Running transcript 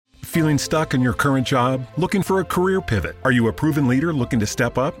Feeling stuck in your current job? Looking for a career pivot? Are you a proven leader looking to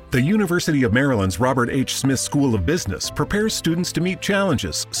step up? The University of Maryland's Robert H. Smith School of Business prepares students to meet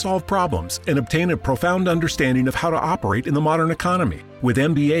challenges, solve problems, and obtain a profound understanding of how to operate in the modern economy. With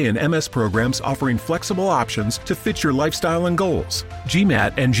MBA and MS programs offering flexible options to fit your lifestyle and goals.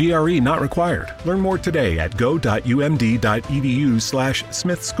 GMAT and GRE not required. Learn more today at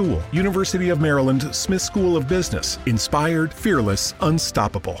go.umd.edu/Smith School. University of Maryland Smith School of Business. Inspired, fearless,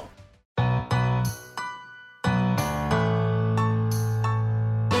 unstoppable.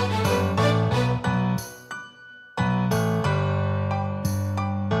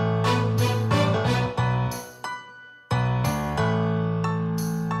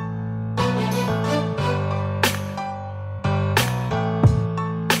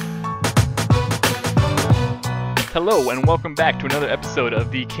 Hello and welcome back to another episode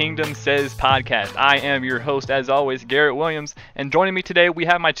of the Kingdom Says podcast. I am your host, as always, Garrett Williams, and joining me today we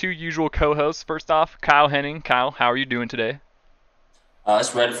have my two usual co-hosts. First off, Kyle Henning. Kyle, how are you doing today?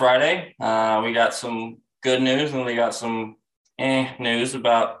 It's Red Friday. We got some good news and we got some news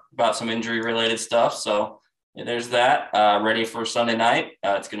about some injury-related stuff. So yeah, there's that. Ready for Sunday night.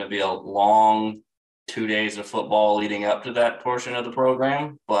 It's going to be a long 2 days of football leading up to that portion of the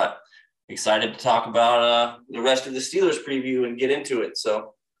program, but excited to talk about the rest of the Steelers preview and get into it.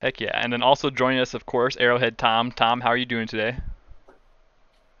 So heck yeah. And then also joining us, of course, Arrowhead Tom. Tom, how are you doing today?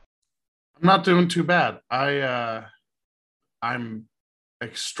 I'm not doing too bad. I'm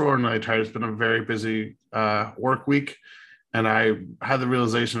extraordinarily tired. It's been a very busy work week, and I had the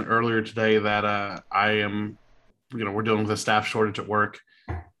realization earlier today that we're dealing with a staff shortage at work.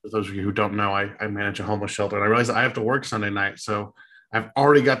 For those of you who don't know, I manage a homeless shelter, and I realized I have to work Sunday night. So I've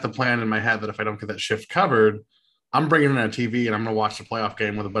already got the plan in my head that if I don't get that shift covered, I'm bringing in a TV and I'm going to watch the playoff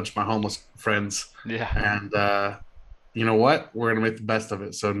game with a bunch of my homeless friends. Yeah. And you know what? We're going to make the best of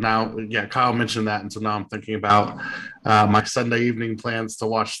it. So now, Kyle mentioned that. And so now I'm thinking about my Sunday evening plans to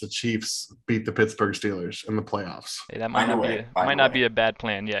watch the Chiefs beat the Pittsburgh Steelers in the playoffs. Hey, that might not be a bad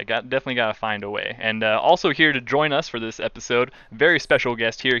plan. Yeah, definitely got to find a way. And also here to join us for this episode, very special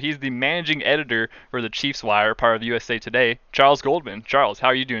guest here. He's the managing editor for the Chiefs Wire, part of USA Today, Charles Goldman. Charles, how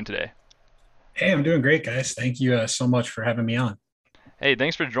are you doing today? Hey, I'm doing great, guys. Thank you so much for having me on. Hey,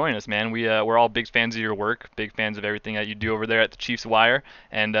 thanks for joining us, man. We're all big fans of your work, big fans of everything that you do over there at the Chiefs Wire,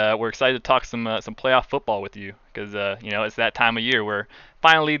 and we're excited to talk some playoff football with you because it's that time of year where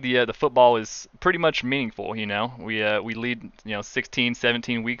finally the football is pretty much meaningful. We lead 16,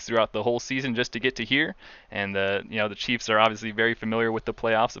 17 weeks throughout the whole season just to get to here, and the Chiefs are obviously very familiar with the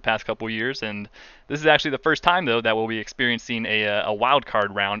playoffs the past couple years, and this is actually the first time though that we'll be experiencing a wild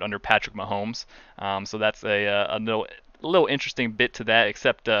card round under Patrick Mahomes. So that's a little interesting bit to that,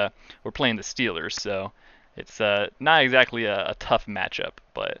 except we're playing the Steelers, so it's not exactly a tough matchup.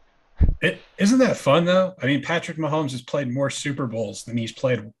 But isn't that fun though? I mean, Patrick Mahomes has played more Super Bowls than he's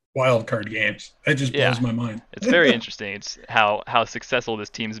played wild card games. That just blows my mind. It's very interesting. It's how successful this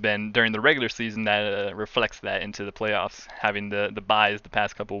team's been during the regular season that reflects that into the playoffs, having the byes the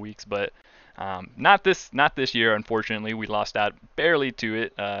past couple of weeks. But not this year, unfortunately. We lost out barely to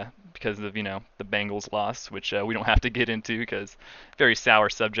it because of the Bengals loss, which we don't have to get into because very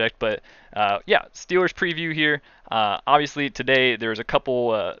sour subject. But Steelers preview here. Obviously today there's a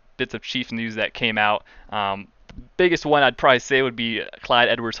couple bits of Chiefs news that came out. Biggest one I'd probably say would be Clyde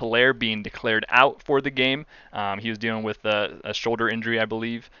Edwards-Helaire being declared out for the game. He was dealing with a shoulder injury, I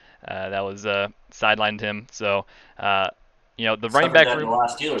believe, that was sidelined him. So the running back room. In the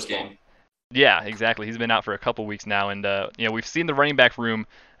last Steelers game. Yeah, exactly. He's been out for a couple weeks now, and we've seen the running back room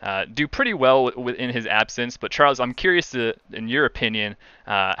do pretty well in his absence. But Charles, I'm curious in your opinion,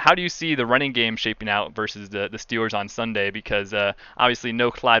 how do you see the running game shaping out versus the Steelers on Sunday? Because obviously no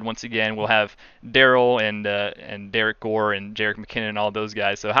Clyde once again. We'll have Darryl and Derek Gore and Jerick McKinnon and all those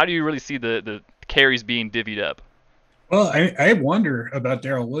guys. So how do you really see the carries being divvied up? Well, I wonder about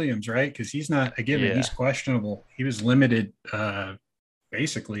Darrell Williams, right? Because he's not a given. Yeah. He's questionable. He was limited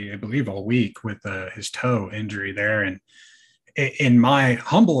basically, I believe, all week with his toe injury there. And in my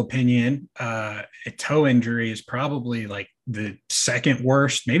humble opinion, a toe injury is probably like the second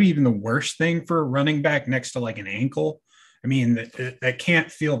worst, maybe even the worst thing for a running back next to like an ankle. I mean, that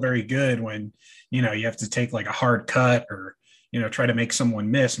can't feel very good when, you have to take like a hard cut or, try to make someone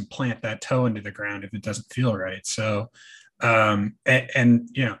miss and plant that toe into the ground if it doesn't feel right. So,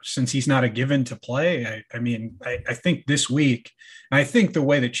 since he's not a given to play, I think this week, and I think the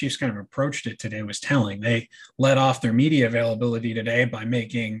way the Chiefs kind of approached it today was telling. They let off their media availability today by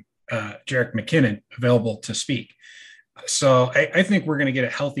making Jerick McKinnon available to speak. So I think we're going to get a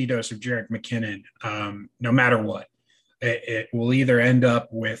healthy dose of Jerick McKinnon no matter what. It will either end up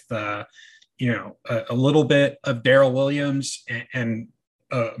with, a little bit of Darrell Williams and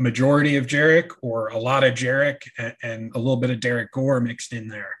a majority of Jarek, or a lot of Jarek and a little bit of Derek Gore mixed in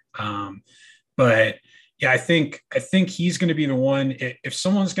there. But yeah, I think he's going to be the one. If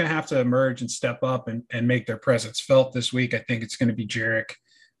someone's going to have to emerge and step up and make their presence felt this week, I think it's going to be Jarek.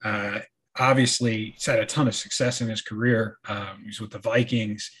 Obviously, he's had a ton of success in his career. He's with the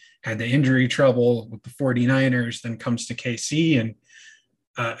Vikings, had the injury trouble with the 49ers, then comes to KC. And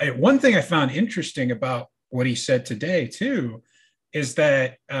one thing I found interesting about what he said today, too, is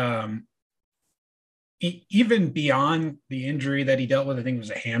that even beyond the injury that he dealt with, I think it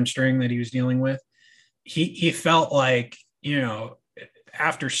was a hamstring that he was dealing with, he felt like,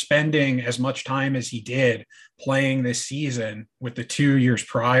 after spending as much time as he did playing this season, with the 2 years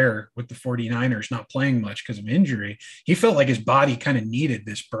prior with the 49ers not playing much because of injury, he felt like his body kind of needed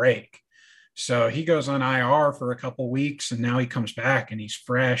this break. So he goes on IR for a couple of weeks, and now he comes back and he's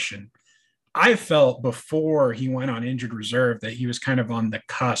fresh. And I felt before he went on injured reserve that he was kind of on the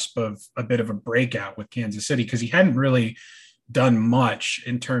cusp of a bit of a breakout with Kansas City, because he hadn't really done much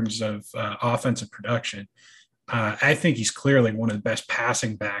in terms of offensive production. I think he's clearly one of the best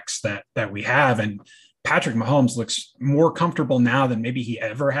passing backs that we have. And Patrick Mahomes looks more comfortable now than maybe he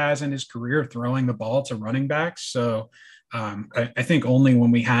ever has in his career throwing the ball to running backs. So I think only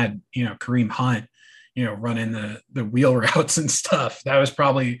when we had, Kareem Hunt, running the wheel routes and stuff, that was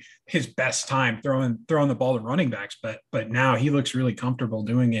probably his best time throwing the ball to running backs. But now he looks really comfortable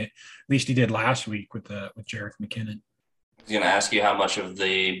doing it. At least he did last week with Jerick McKinnon. I was going to ask you how much of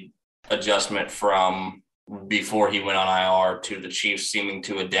the adjustment from before he went on IR to the Chiefs seeming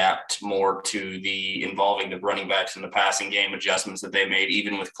to adapt more to the involving the running backs in the passing game adjustments that they made,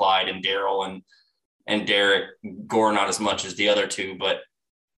 even with Clyde and Darrell and Derek Gore, not as much as the other two, but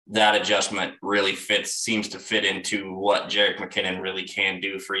that adjustment really seems to fit into what Jerick McKinnon really can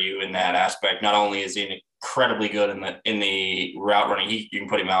do for you in that aspect. Not only is he incredibly good in the route running, you can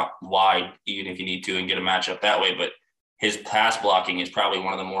put him out wide even if you need to and get a matchup that way, but his pass blocking is probably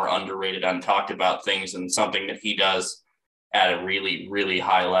one of the more underrated, untalked about things, and something that he does at a really, really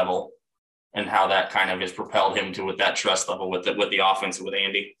high level, and how that kind of has propelled him to with that trust level with the offense and with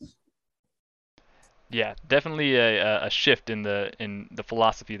Andy. Yeah, definitely a shift in the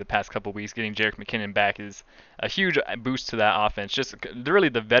philosophy the past couple of weeks. Getting Jerick McKinnon back is a huge boost to that offense. Just really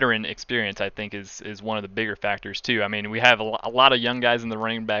the veteran experience, I think, is one of the bigger factors too. I mean, we have a lot of young guys in the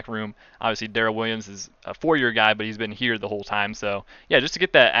running back room. Obviously, Darrell Williams is a 4-year guy, but he's been here the whole time. So yeah, just to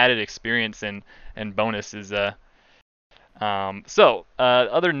get that added experience and bonus is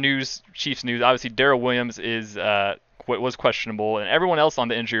other news, Chiefs news. Obviously, Darrell Williams was questionable, and everyone else on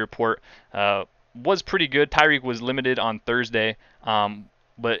the injury report was pretty good. Tyreek was limited on Thursday.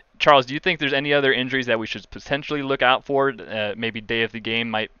 But Charles, do you think there's any other injuries that we should potentially look out for? Maybe day of the game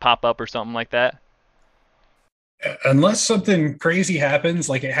might pop up or something like that? Unless something crazy happens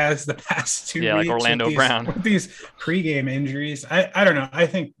like it has the past 2 weeks. Yeah, like Orlando Brown. With these pregame injuries. I don't know. I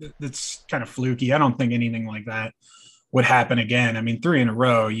think that's kind of fluky. I don't think anything like that would happen again. I mean, 3 in a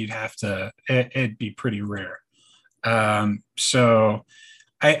row, it'd be pretty rare. So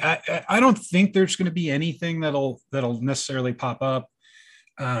I don't think there's going to be anything that'll necessarily pop up.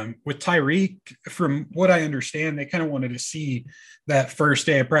 With Tyreek, from what I understand, they kind of wanted to see that first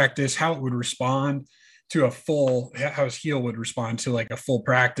day of practice, how it would respond to how his heel would respond to like a full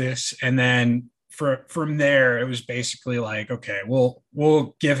practice. And then from there, it was basically like, okay,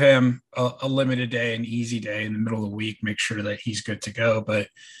 we'll give him a limited day, an easy day in the middle of the week, make sure that he's good to go. But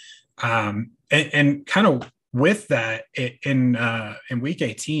and kind of with that, in week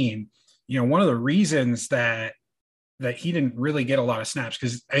 18, one of the reasons that he didn't really get a lot of snaps,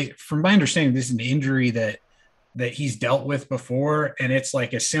 because from my understanding, this is an injury that he's dealt with before, and it's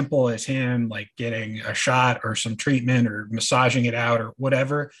like as simple as him like getting a shot or some treatment or massaging it out or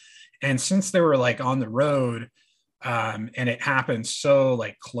whatever. And since they were like on the road, and it happened so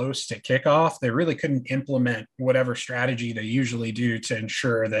like close to kickoff, they really couldn't implement whatever strategy they usually do to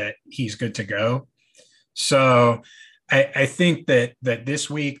ensure that he's good to go. So I think that this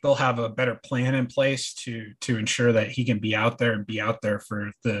week they'll have a better plan in place to ensure that he can be out there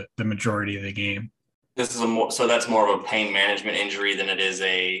for the majority of the game. This is so that's more of a pain management injury than it is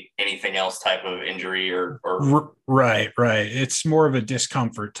anything else type of injury or Right. It's more of a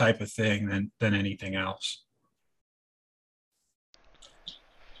discomfort type of thing than anything else.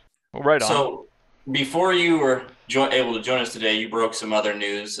 Well, right on. So before you were able to join us today, you broke some other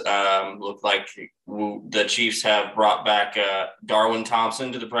news. Looked like the Chiefs have brought back Darwin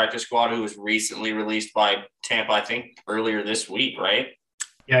Thompson to the practice squad, who was recently released by Tampa, I think, earlier this week, right?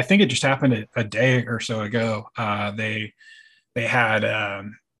 Yeah, I think it just happened a day or so ago. They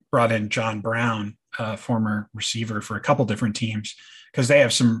had brought in John Brown, former receiver for a couple different teams, because they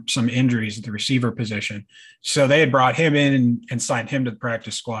have some injuries at the receiver position. So they had brought him in and signed him to the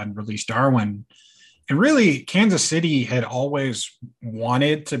practice squad and released Darwin. And really, Kansas City had always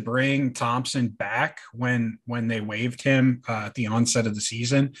wanted to bring Thompson back when they waived him at the onset of the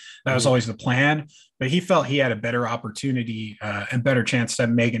season. That was always the plan. But he felt he had a better opportunity and better chance to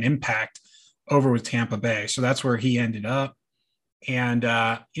make an impact over with Tampa Bay. So that's where he ended up. And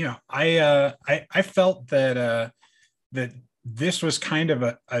I felt that that this was kind of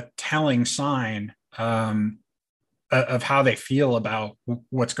a telling sign of how they feel about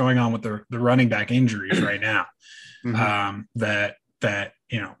what's going on with the running back injuries right now. That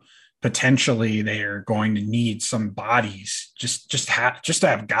potentially they are going to need some bodies just to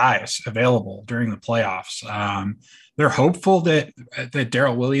have guys available during the playoffs. They're hopeful that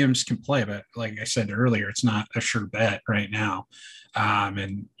Darrell Williams can play, but like I said earlier, it's not a sure bet right now.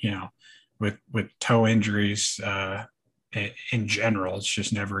 And with toe injuries in general, it's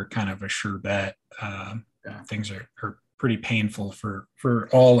just never kind of a sure bet. Things are pretty painful for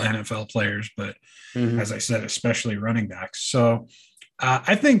all NFL players, but as I said, especially running backs. So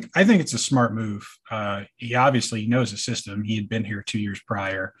I think it's a smart move. He obviously knows the system. He had been here 2 years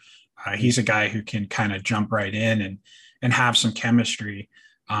prior. He's a guy who can kind of jump right in and have some chemistry.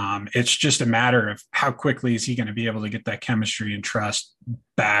 It's just a matter of how quickly is he going to be able to get that chemistry and trust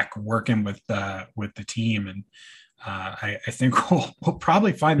back working with the team. And I think we'll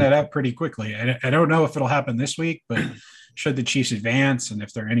probably find that out pretty quickly. I don't know if it'll happen this week, but should the Chiefs advance and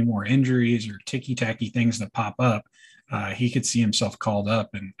if there are any more injuries or ticky-tacky things that pop up, he could see himself called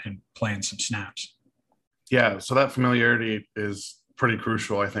up and playing some snaps. Yeah, so that familiarity is pretty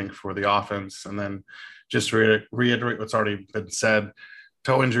crucial, I think, for the offense. And then just to reiterate what's already been said,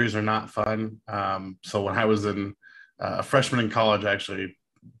 toe injuries are not fun. So when I was a freshman in college, I actually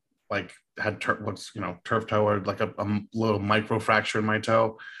had turf toe, or like a little micro fracture in my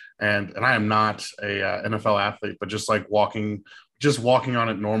toe, and I am not a NFL athlete, but just walking on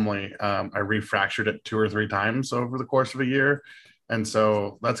it normally, I refractured it 2 or 3 times over the course of a year. And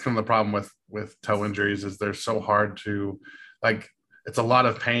so that's kind of the problem with toe injuries, is they're so hard to, it's a lot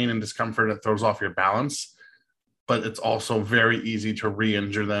of pain and discomfort. It throws off your balance, but it's also very easy to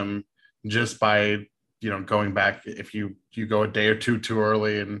re-injure them just by going back. If you go a day or two too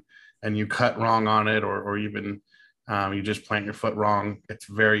early and you cut wrong on it, or even you just plant your foot wrong, it's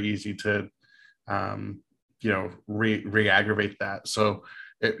very easy to, re-aggravate that. So,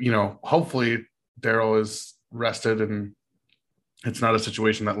 hopefully Darrell is rested and it's not a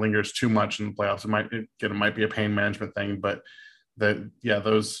situation that lingers too much in the playoffs. It might be a pain management thing, but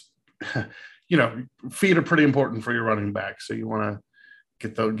those, feet are pretty important for your running back. So you want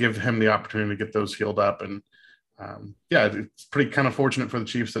to give him the opportunity to get those healed up. And it's pretty kind of fortunate for the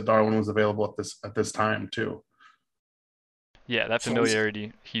Chiefs that Darwin was available at this time too. Yeah, that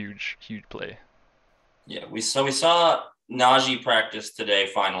familiarity, huge play. Yeah, we saw Najee practice today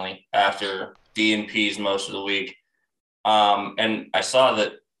finally after DNPs most of the week, and I saw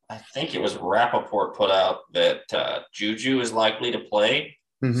that I think it was Rappaport put out that Juju is likely to play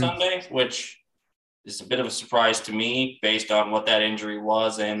Sunday, which is a bit of a surprise to me based on what that injury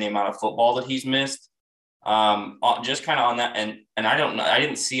was and the amount of football that he's missed. Just kind of on that, and I don't know, I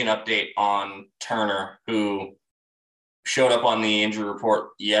didn't see an update on Turner, who showed up on the injury report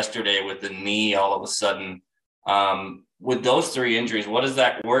yesterday with the knee all of a sudden. With those 3 injuries, what is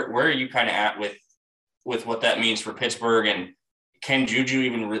that? Where are you kind of at with what that means for Pittsburgh? And can Juju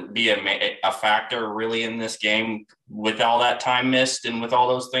even be a factor really in this game with all that time missed and with all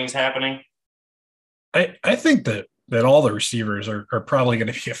those things happening? I think that all the receivers are probably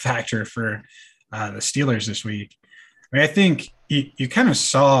going to be a factor for the Steelers this week. I mean, I think you kind of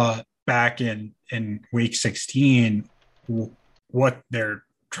saw back in week 16 what they're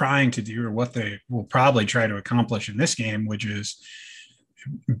trying to do, or what they will probably try to accomplish in this game, which is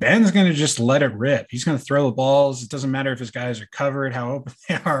Ben's going to just let it rip. He's going to throw the balls. It doesn't matter if his guys are covered, how open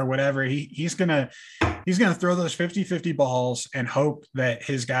they are, or whatever. He's going to throw those 50-50 balls and hope that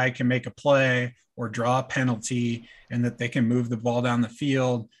his guy can make a play or draw a penalty, and that they can move the ball down the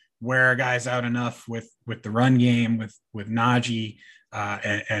field, wear guys out enough with the run game with Najee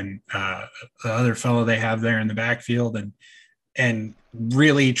and the other fellow they have there in the backfield, and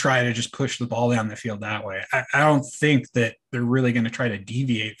really try to just push the ball down the field that way. I don't think that they're really going to try to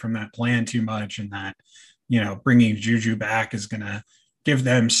deviate from that plan too much, and that, bringing Juju back is going to give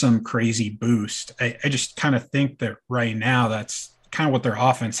them some crazy boost. I just kind of think that right now that's kind of what their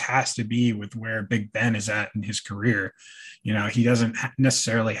offense has to be with where Big Ben is at in his career. He doesn't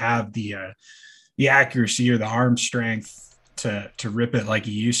necessarily have the accuracy or the arm strength to rip it like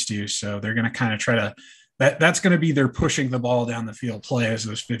he used to. So they're going to kind of try to, that's going to be their pushing the ball down the field plays,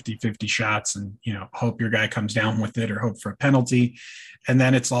 those 50-50 shots, and, hope your guy comes down with it or hope for a penalty. And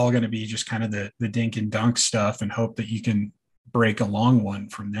then it's all going to be just kind of the dink and dunk stuff and hope that you can break a long one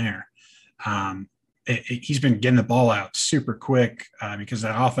from there. He's been getting the ball out super quick because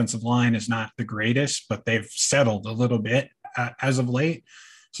that offensive line is not the greatest, but they've settled a little bit as of late.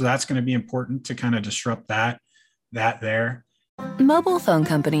 So that's going to be important to kind of disrupt that there. Mobile phone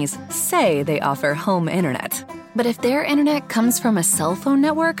companies say they offer home internet. But if their internet comes from a cell phone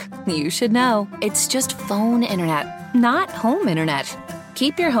network, you should know. It's just phone internet, not home internet.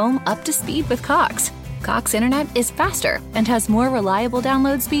 Keep your home up to speed with Cox. Cox internet is faster and has more reliable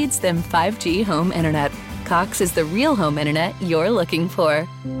download speeds than 5G home internet. Cox is the real home internet you're looking for.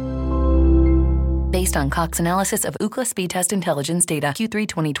 Based on Cox analysis of Ookla speed test intelligence data Q3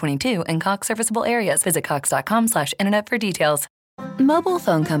 2022 and Cox serviceable areas, visit cox.com/internet for details. Mobile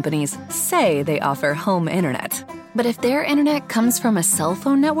phone companies say they offer home internet. But if their internet comes from a cell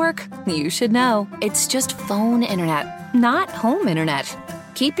phone network, you should know. It's just phone internet, not home internet.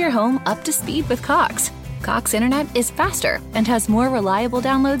 Keep your home up to speed with Cox. Cox internet is faster and has more reliable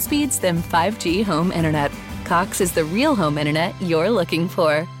download speeds than 5G home internet. Cox is the real home internet you're looking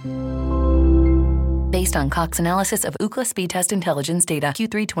for. Based on Cox analysis of Ookla speed test intelligence data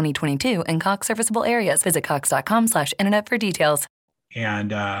Q3 2022 and Cox serviceable areas, visit cox.com/internet for details.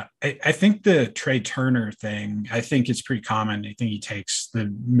 And I think the Trey Turner thing, I think it's pretty common. I think he takes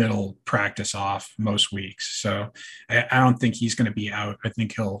the middle practice off most weeks. So I don't think he's going to be out. I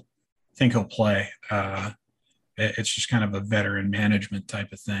think he'll play. It's just kind of a veteran management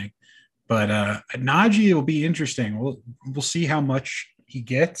type of thing. But Najee will be interesting. We'll see how much he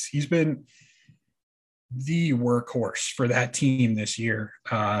gets. He's been the workhorse for that team this year.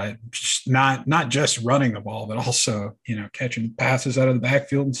 Just not just running the ball, but also, catching passes out of the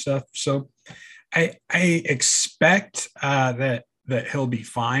backfield and stuff. So I expect that he'll be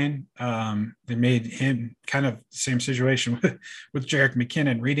fine. They made him kind of the same situation with Jerick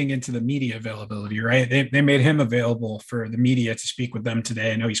McKinnon, reading into the media availability, right? They made him available for the media to speak with them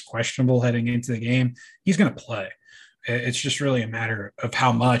today. I know he's questionable heading into the game. He's going to play. It's just really a matter of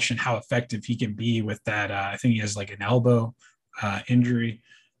how much and how effective he can be with that. I think he has like an elbow injury.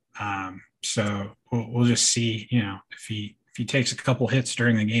 So we'll just see, if he takes a couple hits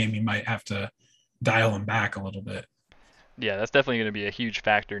during the game, you might have to dial him back a little bit. Yeah, that's definitely going to be a huge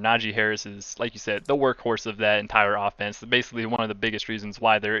factor. Najee Harris is, like you said, the workhorse of that entire offense. Basically, one of the biggest reasons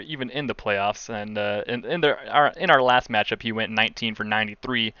why they're even in the playoffs. And in our last matchup, he went 19 for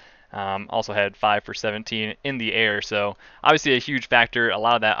 93. Also had 5 for 17 in the air. So obviously a huge factor. A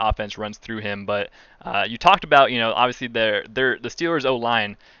lot of that offense runs through him. But you talked about, obviously the Steelers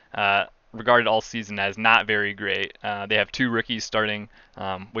O-line regarded all season as not very great. They have 2 rookies starting,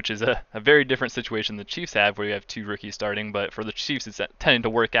 which is a very different situation the Chiefs have, where you have 2 rookies starting. But for the Chiefs, it's tending to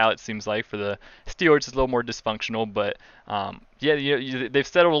work out, it seems like. For the Steelers, it's a little more dysfunctional. But they've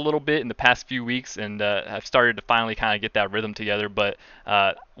settled a little bit in the past few weeks and have started to finally kind of get that rhythm together. But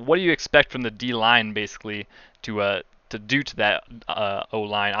what do you expect from the D-line, basically, to do to that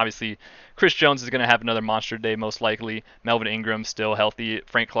O-line? Obviously, Chris Jones is going to have another monster day, most likely. Melvin Ingram's still healthy.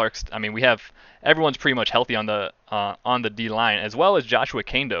 Frank Clark's. Everyone's pretty much healthy on the D-line, as well as Joshua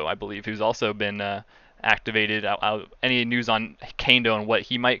Kando, I believe, who's also been activated. Any news on Kando and what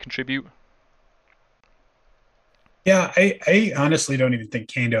he might contribute? Yeah, I honestly don't even think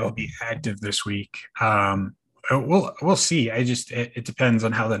Kando will be active this week. We'll see. It depends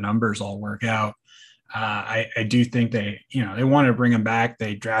on how the numbers all work out. I do think they wanted to bring him back.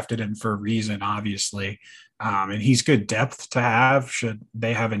 They drafted him for a reason, obviously. And he's good depth to have should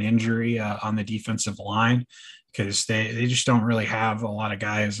they have an injury on the defensive line, because they just don't really have a lot of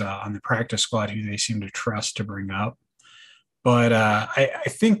guys on the practice squad who they seem to trust to bring up. But I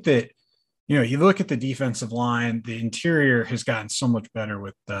think that, you look at the defensive line, the interior has gotten so much better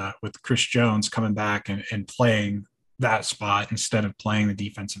with Chris Jones coming back and playing that spot instead of playing the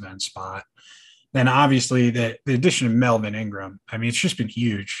defensive end spot. Then obviously the addition of Melvin Ingram, it's just been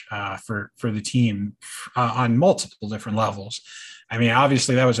huge for the team on multiple different levels.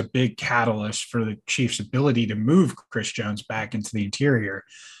 Obviously that was a big catalyst for the Chiefs' ability to move Chris Jones back into the interior.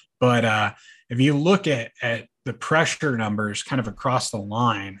 But if you look at the pressure numbers kind of across the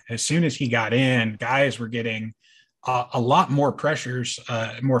line, as soon as he got in, guys were getting a lot more pressures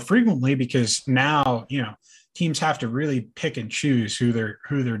more frequently, because now, teams have to really pick and choose who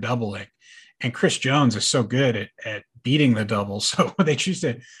they're doubling. and Chris Jones is so good at beating the double. So when they choose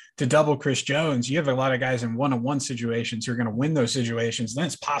to double Chris Jones, you have a lot of guys in one-on-one situations who are going to win those situations. Then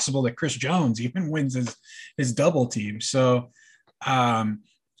it's possible that Chris Jones even wins his double team. So I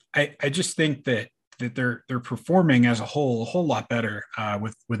just think that they're performing as a whole lot better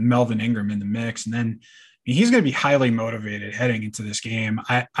with Melvin Ingram in the mix. And then he's going to be highly motivated heading into this game.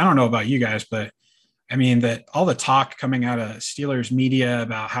 I don't know about you guys, but I mean, that all the talk coming out of Steelers media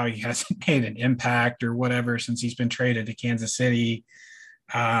about how he hasn't made an impact or whatever since he's been traded to Kansas City.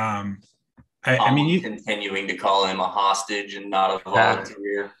 I mean, continuing to call him a hostage and not a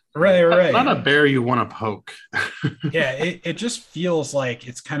volunteer. Right. Not a bear you want to poke. Yeah, it just feels like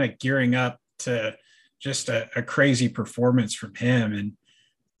it's kind of gearing up to just a crazy performance from him.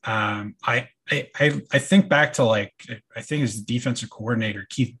 And I think back to, like, I think his defensive coordinator,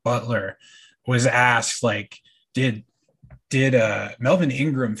 Keith Butler, was asked, like, did Melvin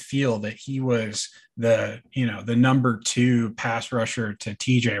Ingram feel that he was the number 2 pass rusher to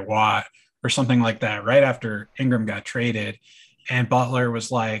TJ Watt or something like that right after Ingram got traded? And Butler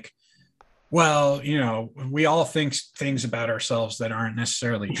was like, well, we all think things about ourselves that aren't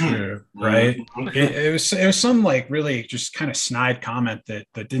necessarily true, right? It was some, like, really just kind of snide comment that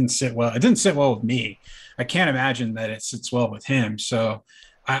didn't sit well. It didn't sit well with me. I can't imagine that it sits well with him. So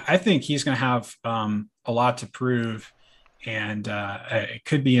I think he's going to have a lot to prove, and it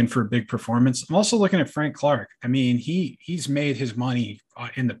could be in for a big performance. I'm also looking at Frank Clark. I mean, he's made his money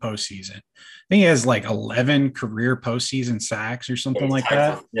in the postseason. I think he has like 11 career postseason sacks or something like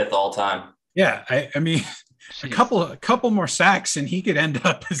that. Fifth all time. Yeah, I mean, a couple more sacks, and he could end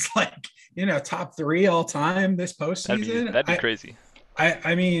up as, like, top 3 all time this postseason. That'd be crazy.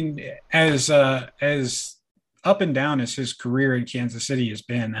 I mean, as up and down as his career in Kansas City has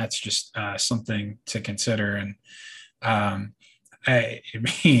been, that's just something to consider. And I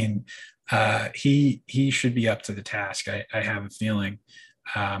mean, he should be up to the task. I have a feeling.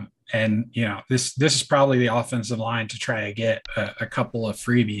 And this is probably the offensive line to try to get a couple of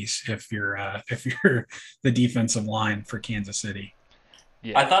freebies if you're the defensive line for Kansas City.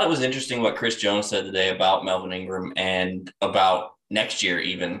 Yeah. I thought it was interesting what Chris Jones said today about Melvin Ingram and about next year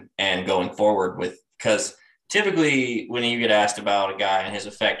even, and going forward because typically when you get asked about a guy and his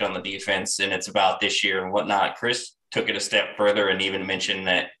effect on the defense and it's about this year and whatnot, Chris took it a step further and even mentioned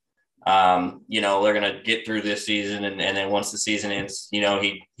that, they're going to get through this season. And then once the season ends,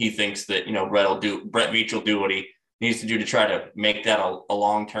 he thinks that, Brett Veach will do what he needs to do to try to make that a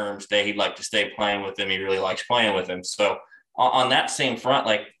long-term stay. He'd like to stay playing with him. He really likes playing with him. So on that same front,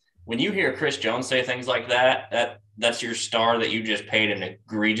 like, when you hear Chris Jones say things like that's your star that you just paid an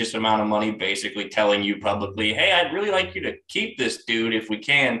egregious amount of money, basically telling you publicly, hey, I'd really like you to keep this dude if we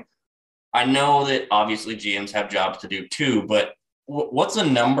can. I know that obviously GMs have jobs to do too, but what's a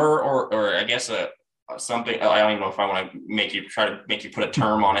number or I guess something, I don't even know if I want to try to make you put a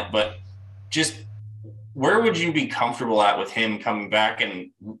term on it, but just where would you be comfortable at with him coming back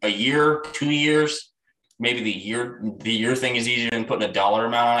in a year, 2 years? Maybe the year thing is easier than putting a dollar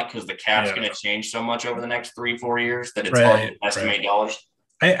amount on it because the cap's going to change so much over the next 3-4 years that it's hard to estimate dollars.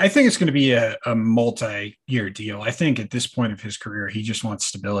 I think it's going to be a multi-year deal. I think at this point of his career, he just wants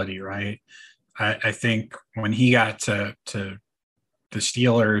stability, right? I think when he got to the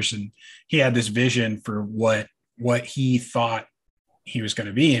Steelers and he had this vision for what he thought he was going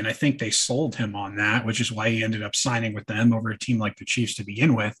to be, and I think they sold him on that, which is why he ended up signing with them over a team like the Chiefs to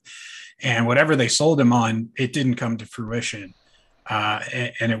begin with. And whatever they sold him on, it didn't come to fruition.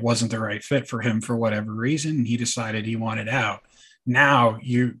 And it wasn't the right fit for him for whatever reason. He decided he wanted out. Now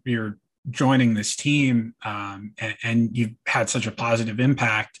you're joining this team and you've had such a positive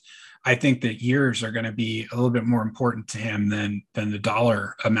impact. I think that years are going to be a little bit more important to him than the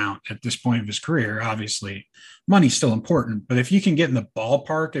dollar amount at this point of his career. Obviously, money's still important, but if you can get in the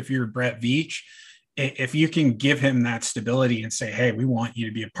ballpark, if you're Brett Veach, if you can give him that stability and say, hey, we want you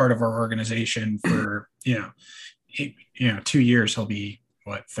to be a part of our organization for, 2 years, he'll be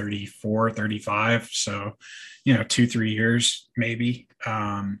 34, 35. So, 2-3 years, maybe.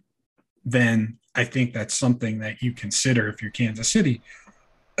 Then I think that's something that you consider if you're Kansas City,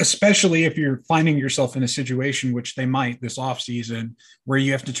 especially if you're finding yourself in a situation, which they might this offseason, where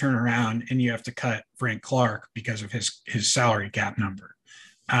you have to turn around and you have to cut Frank Clark because of his salary cap number.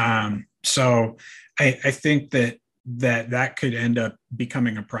 So I think that could end up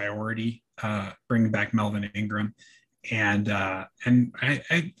becoming a priority, bringing back Melvin Ingram. And I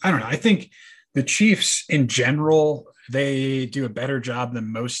don't know. I think the Chiefs in general, they do a better job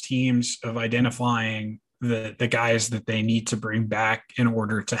than most teams of identifying the guys that they need to bring back in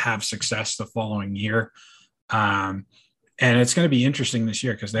order to have success the following year. And And it's going to be interesting this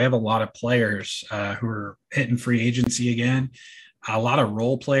year because they have a lot of players who are hitting free agency again, a lot of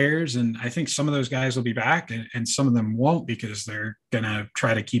role players. And I think some of those guys will be back and some of them won't because they're going to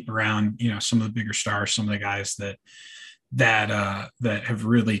try to keep around, some of the bigger stars, some of the guys that have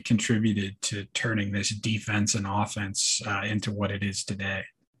really contributed to turning this defense and offense into what it is today.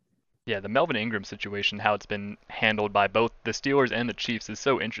 Yeah, the Melvin Ingram situation, how it's been handled by both the Steelers and the Chiefs is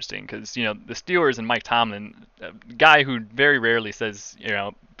so interesting because, the Steelers and Mike Tomlin, a guy who very rarely says,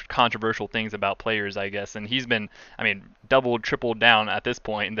 controversial things about players, I guess, and he's been, doubled, tripled down at this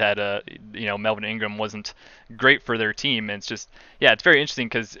point that, Melvin Ingram wasn't great for their team. And it's just, it's very interesting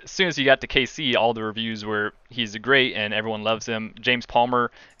because as soon as he got to KC, all the reviews were he's great and everyone loves him. James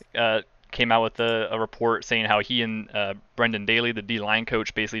Palmer, came out with a report saying how he and Brendan Daly, the D-line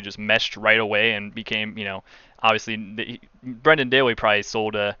coach, basically just meshed right away and became, obviously Brendan Daly probably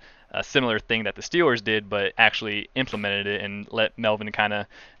sold a similar thing that the Steelers did, but actually implemented it and let Melvin kind of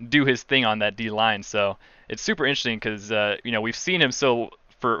do his thing on that D-line. So it's super interesting because, we've seen him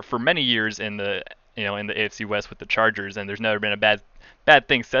for many years in the AFC West with the Chargers, and there's never been a bad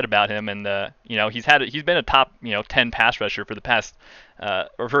thing said about him. And he's been a top 10 pass rusher for the past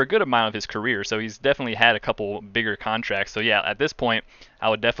or for a good amount of his career. So he's definitely had a couple bigger contracts. So yeah, at this point, I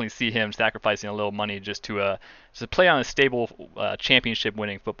would definitely see him sacrificing a little money just to play on a stable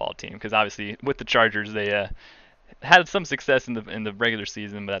championship-winning football team. Because obviously with the Chargers, they had some success in the regular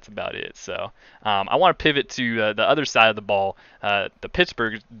season, but that's about it. So I want to pivot to the other side of the ball, the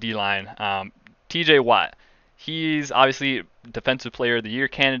Pittsburgh D-line. T.J. Watt. He's obviously Defensive Player of the Year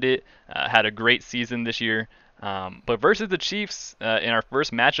candidate, had a great season this year. But versus the Chiefs in our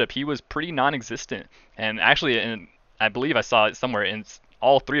first matchup, he was pretty non-existent. And actually, I believe I saw it somewhere in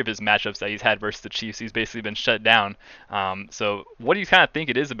all three of his matchups that he's had versus the Chiefs, he's basically been shut down. So what do you kind of think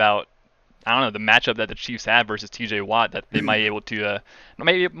it is about, I don't know, the matchup that the Chiefs have versus T.J. Watt that they might be able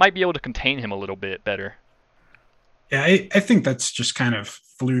to contain him a little bit better? Yeah, I think that's just kind of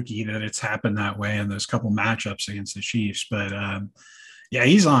fluky that it's happened that way in those couple matchups against the Chiefs. But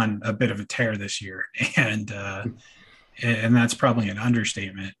he's on a bit of a tear this year, and that's probably an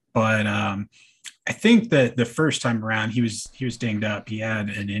understatement. But I think that the first time around he was dinged up. He had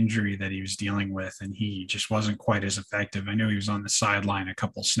an injury that he was dealing with, and he just wasn't quite as effective. I know he was on the sideline a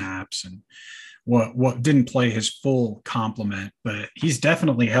couple snaps and what didn't play his full complement, but he's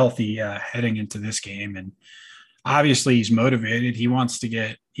definitely healthy heading into this game. And obviously he's motivated. He wants to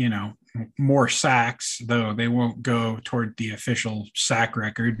get, more sacks, though they won't go toward the official sack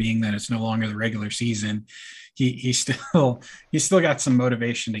record, being that it's no longer the regular season. He still got some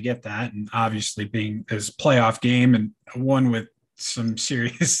motivation to get that. And obviously being his playoff game and one with some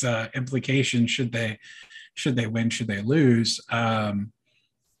serious implications, should they win, should they lose.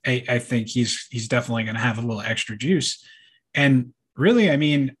 I think he's definitely going to have a little extra juice. And really, I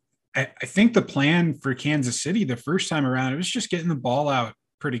think the plan for Kansas City the first time around, it was just getting the ball out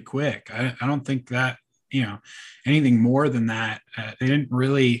pretty quick. I don't think that, anything more than that. They didn't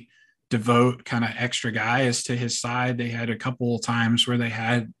really devote kind of extra guys to his side. They had a couple of times where they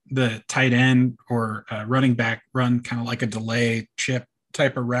had the tight end or running back run kind of like a delay chip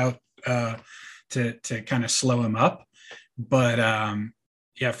type of route to kind of slow him up. But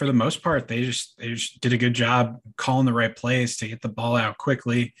for the most part, they just did a good job calling the right plays to get the ball out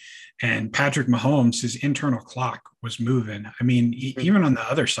quickly. And Patrick Mahomes, his internal clock was moving. Even on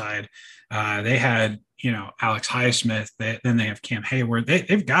the other side, they had, Alex Highsmith. Then they have Cam Hayward.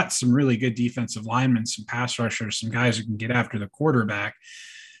 They've got some really good defensive linemen, some pass rushers, some guys who can get after the quarterback.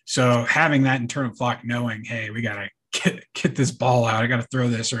 So having that internal clock, knowing, hey, we got to get this ball out. I got to throw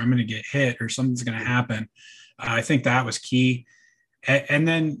this or I'm going to get hit or something's going to happen. I think that was key. And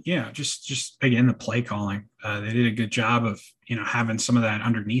then, just again, the play calling, they did a good job of, having some of that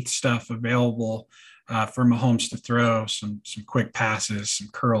underneath stuff available for Mahomes to throw, some quick passes, some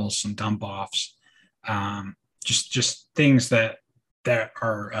curls, some dump offs, just things that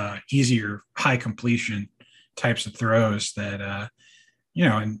are easier, high completion types of throws that,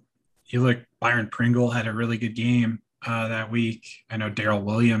 and you look, Byron Pringle had a really good game that week. I know Darrell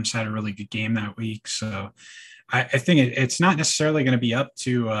Williams had a really good game that week. So I think it's not necessarily going to be up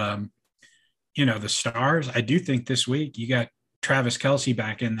to, the stars. I do think this week you got Travis Kelce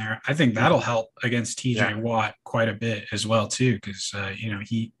back in there. I think that'll help against TJ Watt quite a bit as well, too, because,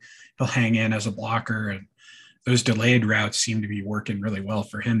 he'll hang in as a blocker. And those delayed routes seem to be working really well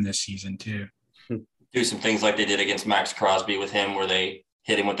for him this season, too. Do some things like they did against Max Crosby with him where they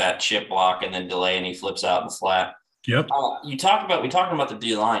hit him with that chip block and then delay and he flips out in the flat. Yep. We talking about the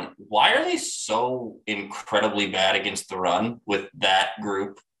D-line. Why are they so incredibly bad against the run with that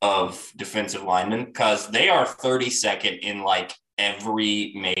group of defensive linemen because they are 32nd in like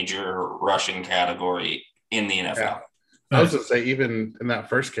every major rushing category in the NFL. Yeah. I was going to say, even in that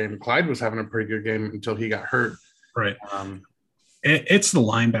first game, Clyde was having a pretty good game until he got hurt. Right. It's the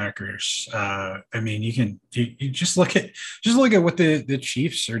linebackers. I mean, you just look at what the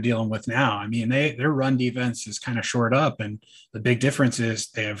Chiefs are dealing with now. I mean, their run defense is kind of short up, and the big difference is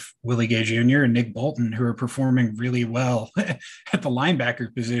they have Willie Gay Jr. and Nick Bolton, who are performing really well at the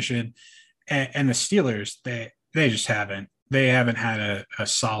linebacker position, and the Steelers they just haven't had a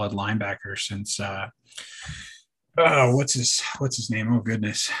solid linebacker since what's his name? Oh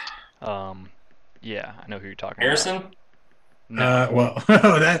goodness. Yeah, I know who you're talking Harrison? about. No. Well,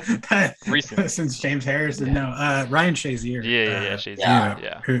 that recently since James Harrison. No, Ryan Shazier. Shazier.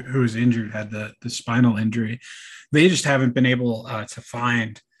 Yeah. Who was injured, had the spinal injury. They just haven't been able to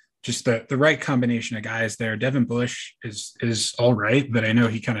find just the right combination of guys there. Devin Bush is all right, but I know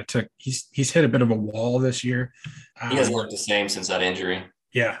he kind of he's hit a bit of a wall this year. He hasn't looked the same since that injury.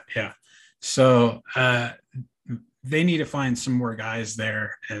 Yeah. So they need to find some more guys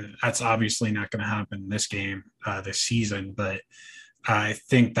there, and that's obviously not going to happen this game, this season. But I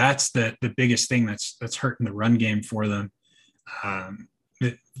think that's the biggest thing that's hurting the run game for them. I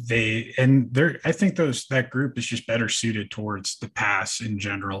think that group is just better suited towards the pass in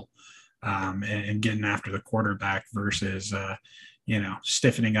general, and getting after the quarterback versus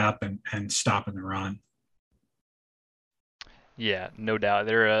stiffening up and stopping the run. Yeah, no doubt.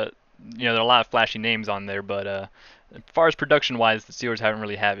 There are a lot of flashy names on there, but as far as production-wise, the Steelers haven't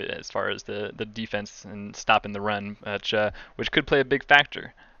really had it as far as the defense and stopping the run, which could play a big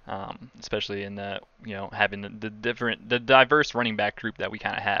factor, especially in having the diverse running back group that we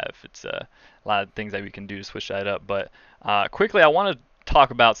kind of have. It's a lot of things that we can do to switch that up. But quickly, I want to talk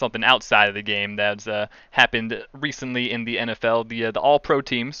about something outside of the game that's happened recently in the NFL. The All-Pro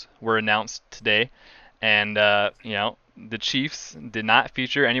teams were announced today, and the Chiefs did not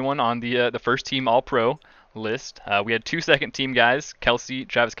feature anyone on the first team All-Pro list. We had 2 second-team guys,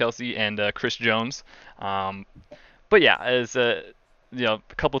 Travis Kelce, and Chris Jones. But yeah, as a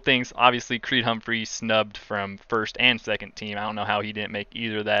couple things. Obviously, Creed Humphrey snubbed from first and second team. I don't know how he didn't make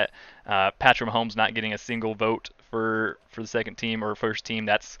either of that. Patrick Mahomes not getting a single vote for the second team or first team.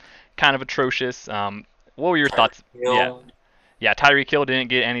 That's kind of atrocious. What were your thoughts? Yeah, Tyreek Hill didn't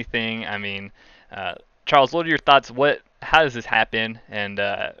get anything. I mean, Charles, what are your thoughts? How does this happen? And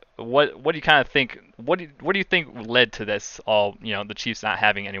what do you kind of think? What do you think led to this? All the Chiefs not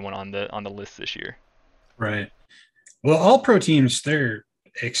having anyone on the list this year. Right. Well, all pro teams, they're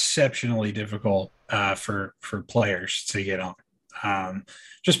exceptionally difficult for players to get on,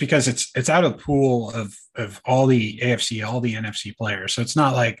 just because it's out of the pool of all the AFC, all the NFC players. So it's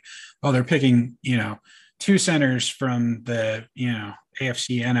not like, oh, they're picking two centers from the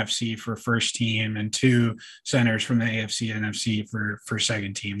AFC, NFC for first team and two centers from the AFC, NFC for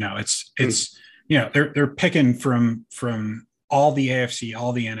second team. No, it's they're picking from all the AFC,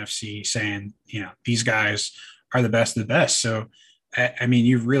 all the NFC, saying these guys are the best of the best. So, I mean,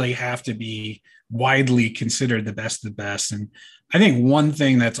 you really have to be widely considered the best of the best. And I think one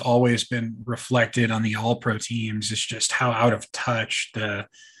thing that's always been reflected on the all-pro teams is just how out of touch the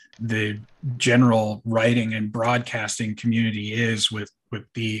general writing and broadcasting community is with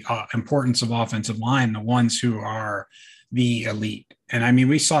the importance of offensive line, the ones who are the elite. And I mean,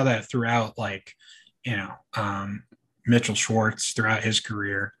 we saw that throughout, Mitchell Schwartz throughout his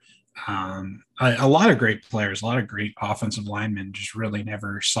career. A lot of great players, a lot of great offensive linemen just really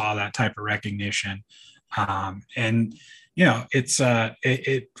never saw that type of recognition. And it's like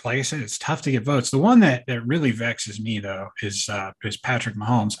I said, it's tough to get votes. The one that really vexes me though is Patrick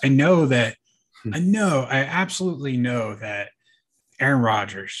Mahomes. I absolutely know that Aaron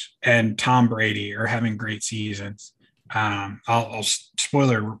Rodgers and Tom Brady are having great seasons. I'll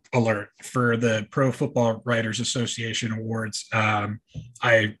spoiler alert for the Pro Football Writers Association awards.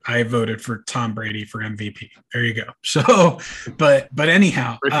 I voted for Tom Brady for MVP. There you go. So, but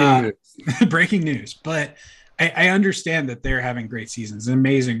anyhow, breaking news. But I understand that they're having great seasons. It's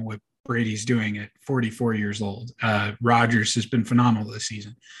amazing what Brady's doing at 44 years old. Rodgers has been phenomenal this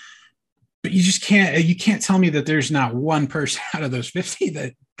season. But you just can't tell me that there's not one person out of those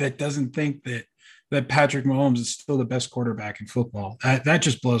 50 that doesn't think that Patrick Mahomes is still the best quarterback in football. That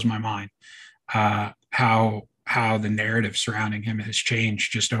just blows my mind. How the narrative surrounding him has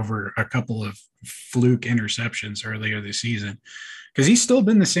changed just over a couple of fluke interceptions earlier this season, because he's still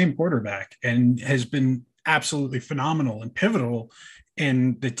been the same quarterback and has been absolutely phenomenal and pivotal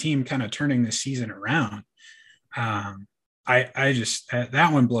in the team kind of turning the season around. I just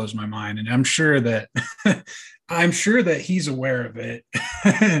that one blows my mind, and I'm sure that I'm sure that he's aware of it.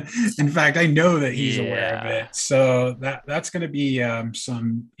 In fact, I know that he's aware of it. So that's going to be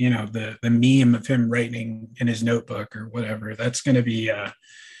some, the meme of him writing in his notebook or whatever. That's going to be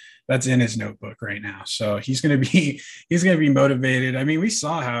that's in his notebook right now. So he's going to be motivated. I mean, we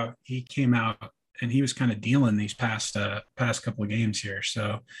saw how he came out and he was kind of dealing these past couple of games here.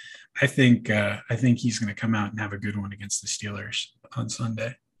 So I think he's going to come out and have a good one against the Steelers on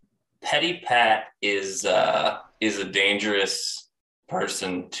Sunday. Petty Pat is a dangerous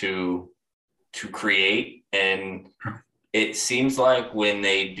person to create, and it seems like when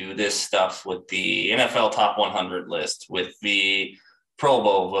they do this stuff with the NFL Top 100 list, with the Pro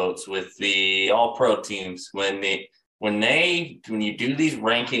Bowl votes, with the All Pro teams, when you do these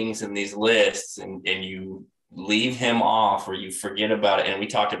rankings and these lists, and you leave him off or you forget about it, and we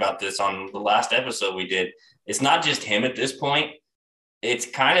talked about this on the last episode we did, it's not just him at this point. It's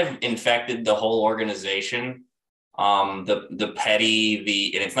kind of infected the whole organization. The petty,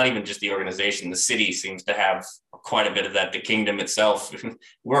 and it's not even just the organization. The city seems to have quite a bit of that. The kingdom itself,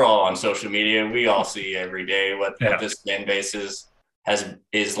 we're all on social media. We all see every day what this fan base is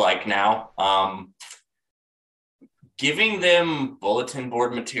like now. Giving them bulletin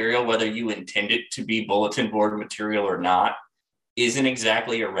board material, whether you intend it to be bulletin board material or not, isn't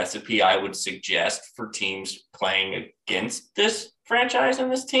exactly a recipe I would suggest for teams playing against this franchise and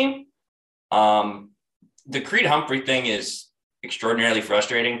this team. The Creed Humphrey thing is extraordinarily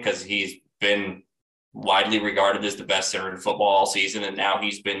frustrating because he's been widely regarded as the best center in football all season, and now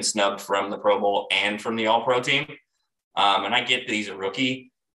he's been snubbed from the Pro Bowl and from the All-Pro team. And I get that he's a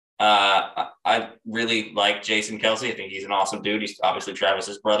rookie. I really like Jason Kelsey. I think he's an awesome dude. He's obviously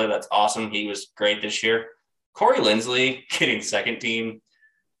Travis's brother. That's awesome. He was great this year. Corey Linsley getting second team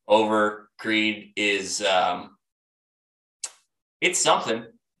over Creed is it's something.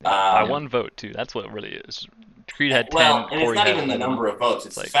 By one vote too. That's what it really is. Creed had 10. Well, and Corey it's not had even the 11. number of votes.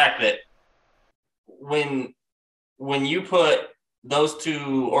 It's the fact that when you put those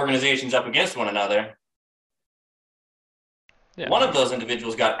two organizations up against one another, one of those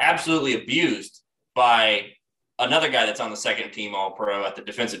individuals got absolutely abused by another guy that's on the second team All-Pro at the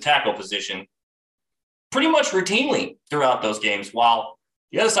defensive tackle position pretty much routinely throughout those games, while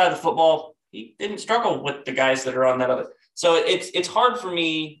the other side of the football, he didn't struggle with the guys that are on that other. So it's hard for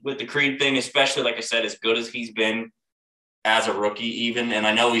me with the Creed thing, especially, like I said, as good as he's been as a rookie even, and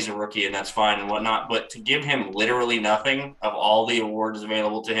I know he's a rookie and that's fine and whatnot, but to give him literally nothing of all the awards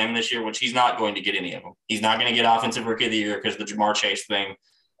available to him this year, which he's not going to get any of them. He's not going to get Offensive Rookie of the Year because of the Jamar Chase thing.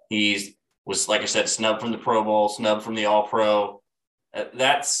 Was, like I said, snubbed from the Pro Bowl, snubbed from the All-Pro.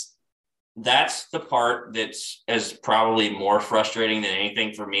 That's the part that's probably more frustrating than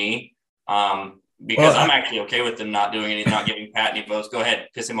anything for me. Because I'm actually okay with them not doing not giving Pat any votes. Go ahead,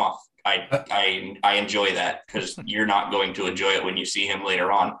 piss him off. I enjoy that because you're not going to enjoy it when you see him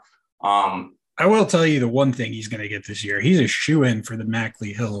later on. I will tell you the one thing he's going to get this year. He's a shoo-in for the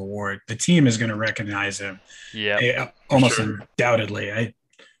Mackley Hill Award. The team is going to recognize him. Yeah, almost undoubtedly. I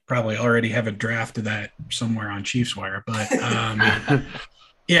probably already have a draft of that somewhere on Chiefs Wire, but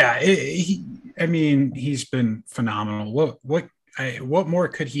yeah, he's been phenomenal. What more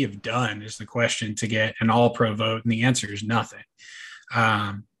could he have done is the question to get an All-Pro vote, and the answer is nothing.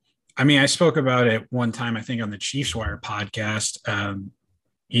 I spoke about it one time, I think, on the Chiefs Wire podcast.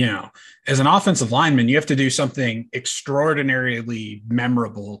 As an offensive lineman, you have to do something extraordinarily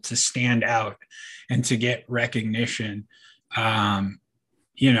memorable to stand out and to get recognition, among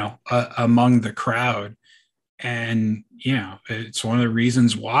the crowd. And, it's one of the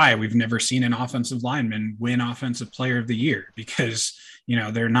reasons why we've never seen an offensive lineman win Offensive Player of the Year, because,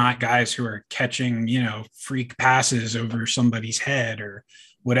 they're not guys who are catching, freak passes over somebody's head or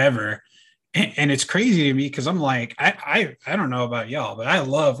whatever. And it's crazy to me because I'm like, I don't know about y'all, but I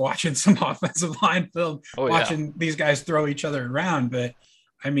love watching some offensive line film, watching these guys throw each other around. But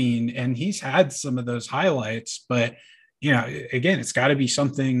and he's had some of those highlights, but again, it's got to be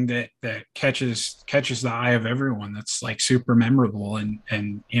something that catches the eye of everyone. That's like super memorable, and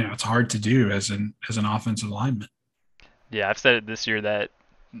it's hard to do as an offensive lineman. Yeah, I've said it this year that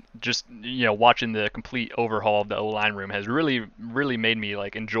just watching the complete overhaul of the O-line room has really, really made me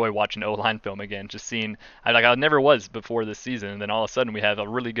enjoy watching O-line film again. Just seeing, I never was before this season, and then all of a sudden we have a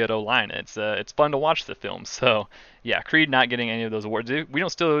really good O-line. It's fun to watch the film. So yeah, Creed not getting any of those awards.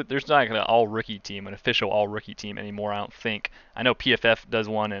 There's not an all rookie team, an official all rookie team anymore, I don't think. I know PFF does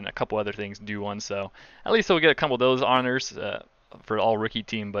one and a couple other things do one, so at least he'll get a couple of those honors for all rookie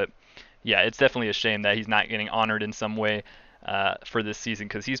team. But yeah, it's definitely a shame that he's not getting honored in some way for this season,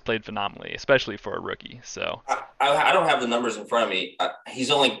 because he's played phenomenally, especially for a rookie. So I don't have the numbers in front of me. He's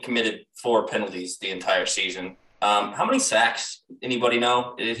only committed 4 penalties the entire season. How many sacks? Anybody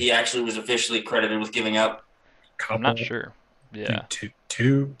know? He actually was officially credited with giving up. I'm not sure. Yeah,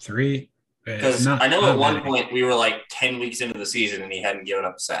 two, three. Because I know at one point we were like 10 weeks into the season and he hadn't given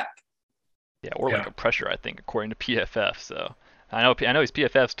up a sack. Yeah, or like a pressure, I think, according to PFF. So I know he's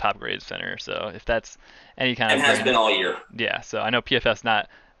PFF's top grade center. So if that's any kind of has been all year. Yeah, so I know PFF's not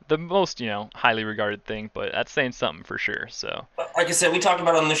the most highly regarded thing, but that's saying something for sure. So like I said, we talk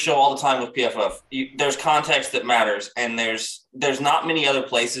about it on this show all the time with PFF. There's context that matters, and there's not many other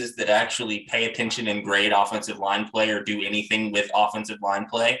places that actually pay attention and grade offensive line play or do anything with offensive line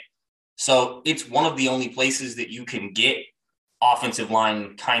play. So it's one of the only places that you can get offensive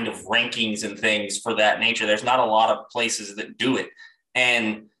line kind of rankings and things for that nature. There's not a lot of places that do it.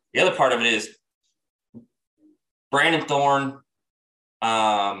 And the other part of it is Brandon Thorne,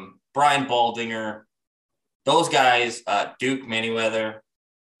 Brian Baldinger, those guys, Duke Manyweather,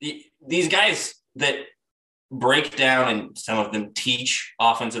 these guys that break down and some of them teach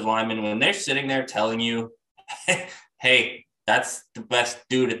offensive linemen when they're sitting there telling you, hey, that's the best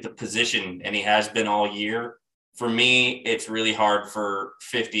dude at the position, and he has been all year. For me, it's really hard for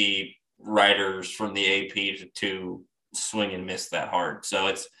 50 writers from the AP to swing and miss that hard.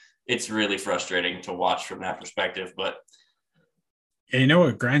 So it's really frustrating to watch from that perspective. But you know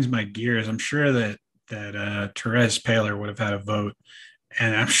what grinds my gears? I'm sure that Therese Paylor would have had a vote,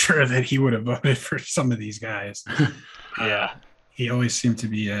 and I'm sure that he would have voted for some of these guys. Yeah, he always seemed to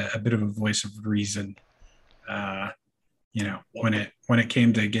be a bit of a voice of reason. When it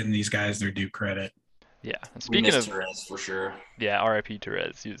came to getting these guys their due credit. Yeah, and speaking of Therese for sure. Yeah, R.I.P.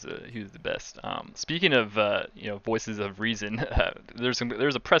 Therese. He was the best. Speaking of voices of reason, there's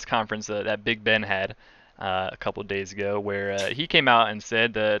a press conference that Big Ben had a couple of days ago where he came out and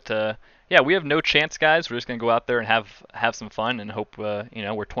said that we have no chance, guys. We're just gonna go out there and have some fun and hope we're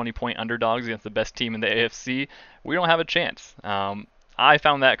 20-point underdogs against the best team in the AFC. We don't have a chance. I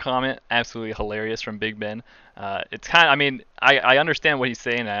found that comment absolutely hilarious from Big Ben. It's kind of, I understand what he's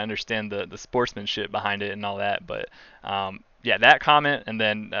saying. I understand the sportsmanship behind it and all that, but that comment, and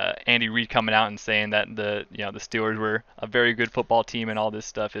then Andy Reid coming out and saying that the Steelers were a very good football team and all this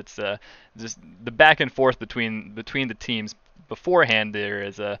stuff. It's just the back and forth between the teams beforehand there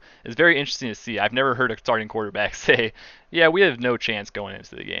is very interesting to see. I've never heard a starting quarterback say, "Yeah, we have no chance going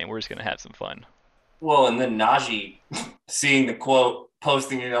into the game. We're just gonna have some fun." Well, and then Najee seeing the quote,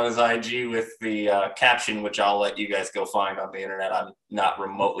 posting it on his IG with the caption, which I'll let you guys go find on the internet. I'm not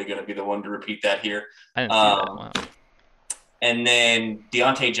remotely going to be the one to repeat that here. I didn't see that. Wow. And then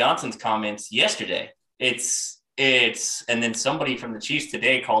Deontay Johnson's comments yesterday. And then somebody from the Chiefs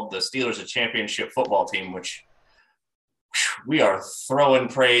today called the Steelers a championship football team, which we are throwing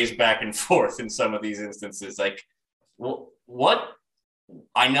praise back and forth in some of these instances. Like, what?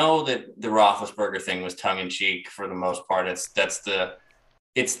 I know that the Roethlisberger thing was tongue in cheek for the most part. It's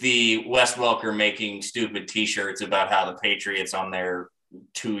the Wes Welker making stupid T-shirts about how the Patriots on their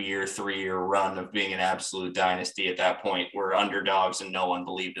 2-year, 3-year run of being an absolute dynasty at that point were underdogs and no one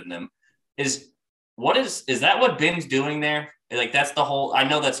believed in them. Is that what Ben's doing there? Like, that's the whole. I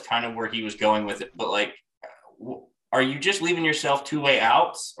know that's kind of where he was going with it, but like, are you just leaving yourself 2-way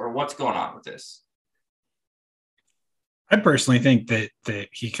outs, or what's going on with this? I personally think that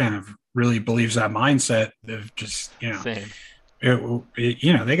he kind of really believes that mindset of just, Same.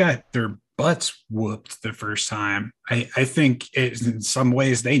 They got their butts whooped the first time. I think in some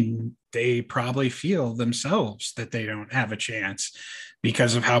ways they probably feel themselves that they don't have a chance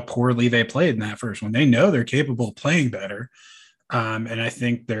because of how poorly they played in that first one. They know they're capable of playing better. And I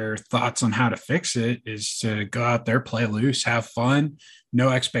think their thoughts on how to fix it is to go out there, play loose, have fun, no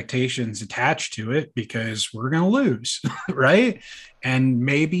expectations attached to it because we're going to lose, right? And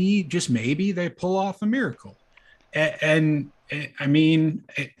maybe, just maybe, they pull off a miracle. And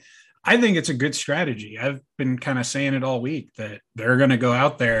I think it's a good strategy. I've been kind of saying it all week that they're going to go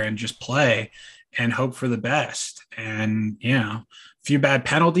out there and just play and hope for the best. And, a few bad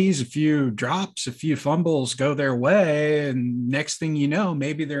penalties, a few drops, a few fumbles go their way. And next thing you know,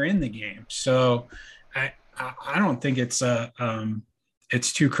 maybe they're in the game. So I don't think it's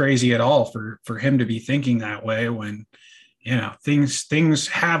too crazy at all for him to be thinking that way when, things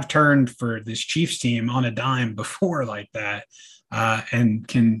have turned for this Chiefs team on a dime before like that. And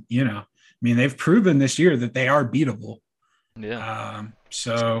can, they've proven this year that they are beatable. Yeah.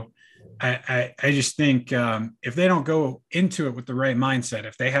 So I just think if they don't go into it with the right mindset,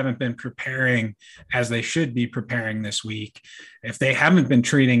 if they haven't been preparing as they should be preparing this week, if they haven't been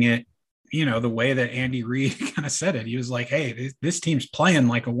treating it the way that Andy Reid kind of said it, he was like, hey, this team's playing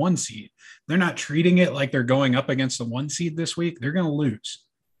like a 1 seed. They're not treating it like they're going up against the 1 seed this week. They're going to lose.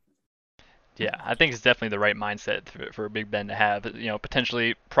 Yeah, I think it's definitely the right mindset for Big Ben to have.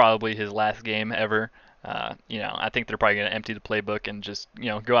 Potentially probably his last game ever. I think they're probably going to empty the playbook and just,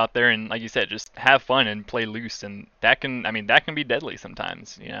 go out there and, like you said, just have fun and play loose. And that can be deadly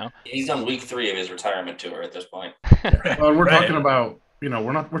sometimes, He's on week 3 of his retirement tour at this point. Well, we're talking about,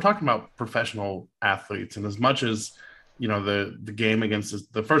 we're talking about professional athletes. And as much as, the game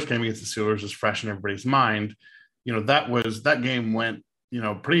against the first game against the Steelers is fresh in everybody's mind, that game went,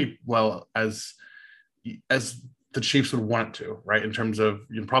 pretty well as the Chiefs would want it to, right? In terms of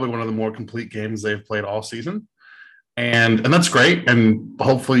probably one of the more complete games they've played all season. And that's great. And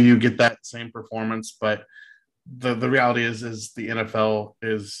hopefully you get that same performance. But the reality is the NFL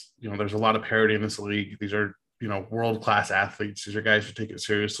is, there's a lot of parity in this league. These are, world-class athletes. These are guys who take it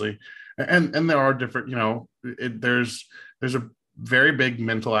seriously. And there are different, there's a very big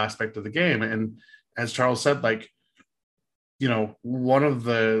mental aspect of the game. And as Charles said, like, one of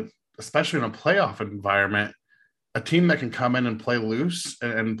the, especially in a playoff environment, a team that can come in and play loose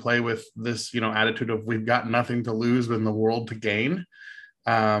and play with this, attitude of we've got nothing to lose but in the world to gain.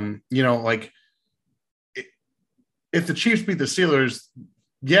 Like if the Chiefs beat the Steelers,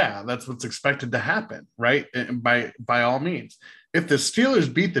 yeah, that's what's expected to happen, right? And by all means. If the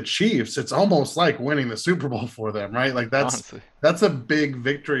Steelers beat the Chiefs, it's almost like winning the Super Bowl for them, right? Like that's a big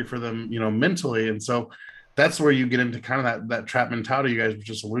victory for them, mentally. And so that's where you get into kind of that trap mentality you guys were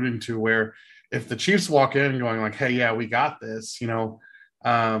just alluding to, where if the Chiefs walk in going like, hey, yeah, we got this, you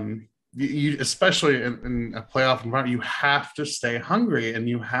especially in a playoff environment, you have to stay hungry and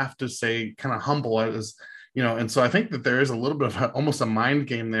you have to stay kind of humble as, and so I think that there is a little bit of almost a mind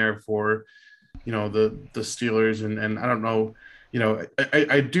game there for, the Steelers. And I don't know,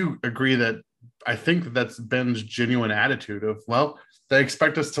 I do agree that I think that that's Ben's genuine attitude of, well, they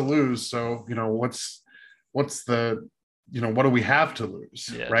expect us to lose. So, what's the, what do we have to lose?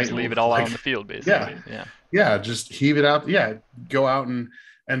 Yeah, right. Just leave it all out on the field, basically. Yeah. Just heave it out. Yeah. Go out.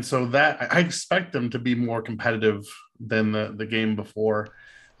 And so that I expect them to be more competitive than the game before.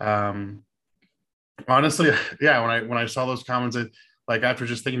 Honestly. Yeah. When I saw those comments, like after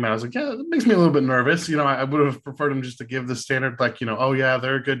just thinking about it, I was like, yeah, it makes me a little bit nervous. I would have preferred them just to give the standard, like, oh yeah,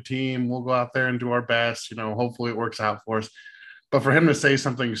 they're a good team. We'll go out there and do our best. Hopefully it works out for us. But for him to say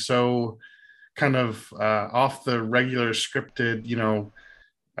something so kind of off the regular scripted,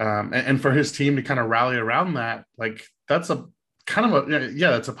 and for his team to kind of rally around that, like that's a kind of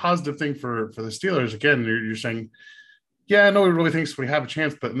that's a positive thing for the Steelers. Again, you're saying, yeah, nobody really thinks we have a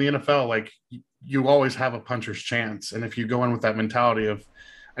chance, but in the NFL, like you always have a puncher's chance. And if you go in with that mentality of,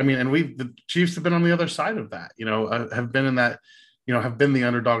 and the Chiefs have been on the other side of that, have been in that, have been the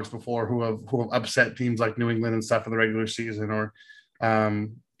underdogs before who have upset teams like New England and stuff in the regular season. Or,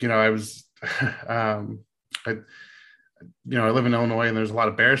 I was, I live in Illinois and there's a lot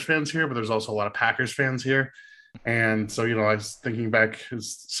of Bears fans here, but there's also a lot of Packers fans here. And so, I was thinking back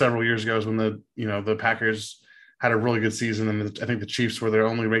several years ago when the Packers had a really good season. And I think the Chiefs were their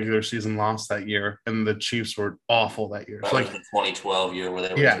only regular season loss that year. And the Chiefs were awful that year. That was the 2012 year where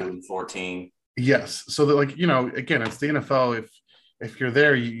they were 2-14. Yes. So that again, it's the NFL. If you're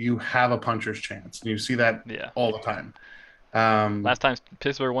there, you have a puncher's chance. And you see that all the time. Last time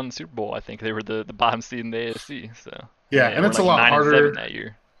Pittsburgh won the Super Bowl, I think they were the bottom seed in the AFC. So and it's a lot harder that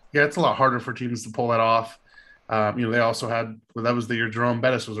year. Yeah, it's a lot harder for teams to pull that off. They also had that was the year Jerome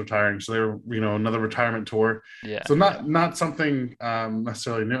Bettis was retiring, so they were another retirement tour. Yeah. So not something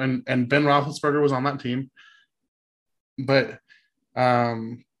necessarily new. And Ben Roethlisberger was on that team, but I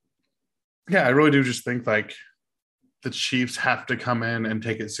really do just think like the Chiefs have to come in and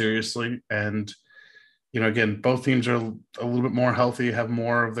take it seriously. And again, both teams are a little bit more healthy, have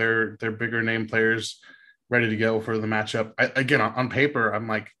more of their bigger name players ready to go for the matchup. On paper, I'm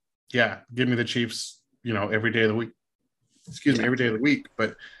like, yeah, give me the Chiefs. Every day of the week. Every day of the week.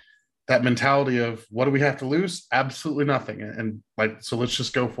 But that mentality of what do we have to lose? Absolutely nothing. And so let's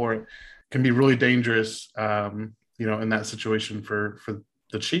just go for it. Can be really dangerous, in that situation for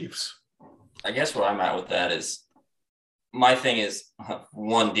the Chiefs. I guess where I'm at with that is my thing is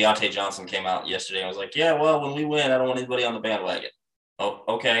one, Deontay Johnson came out yesterday and was like, yeah, well, when we win, I don't want anybody on the bandwagon. Oh,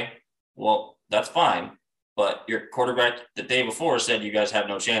 okay. Well, that's fine. But your quarterback the day before said you guys have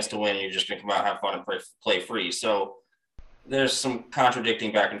no chance to win and you're just going to come out, have fun, and play free. So there's some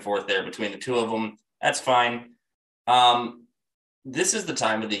contradicting back and forth there between the two of them. That's fine. This is the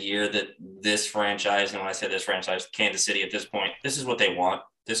time of the year that this franchise, and when I say this franchise, Kansas City at this point, this is what they want.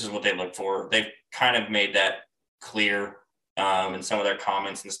 This is what they look for. They've kind of made that clear in some of their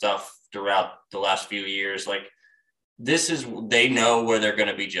comments and stuff throughout the last few years. Like, they know where they're going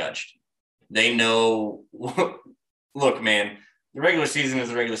to be judged. They know, look, man, the regular season is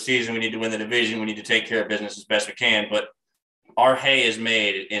the regular season. We need to win the division. We need to take care of business as best we can. But our hay is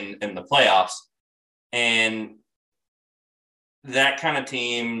made in the playoffs. And that kind of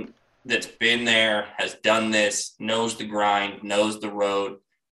team that's been there, has done this, knows the grind, knows the road.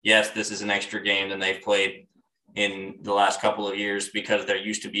 Yes, this is an extra game than they've played in the last couple of years because there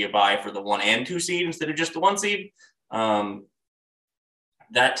used to be a bye for the 1 and 2 seed instead of just the 1 seed.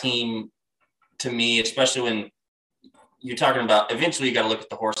 That team, to me, especially when you're talking about eventually you got to look at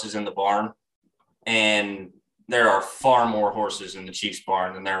the horses in the barn, and there are far more horses in the Chiefs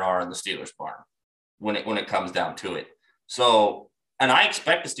barn than there are in the Steelers barn when it comes down to it. So, and I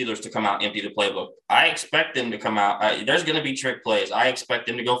expect the Steelers to come out empty the playbook. I expect them to come out. There's going to be trick plays. I expect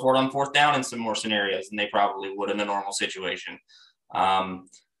them to go for it on 4th down in some more scenarios than they probably would in a normal situation.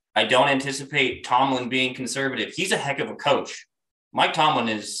 I don't anticipate Tomlin being conservative. He's a heck of a coach. Mike Tomlin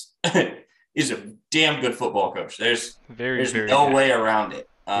is a damn good football coach. There's no way around it.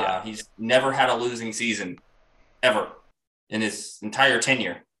 He's never had a losing season ever in his entire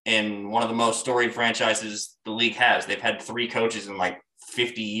tenure. In one of the most storied franchises the league has. They've had 3 coaches in like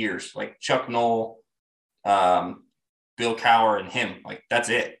 50 years, like Chuck Noll, Bill Cowher, and him. Like, that's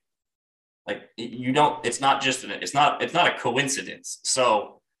it. Like, it's not a coincidence.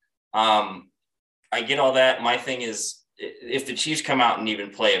 So I get all that. My thing is, if the Chiefs come out and even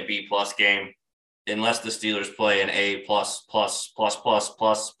play a B+ game, unless the Steelers play an A+++++++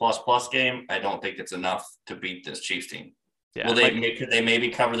 game, I don't think it's enough to beat this Chiefs team. Yeah, could they maybe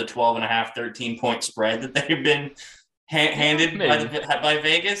cover the 12.5, 13-point spread that they've been handed by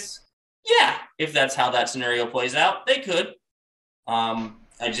Vegas? Yeah, if that's how that scenario plays out, they could.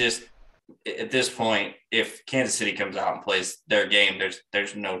 At this point, if Kansas City comes out and plays their game,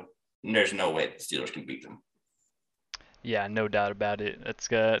 there's no way the Steelers can beat them. Yeah, no doubt about it. It's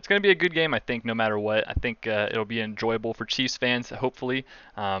going to be a good game, I think, no matter what. I think it'll be enjoyable for Chiefs fans, hopefully.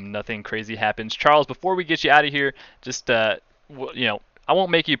 Nothing crazy happens. Charles, before we get you out of here, just, I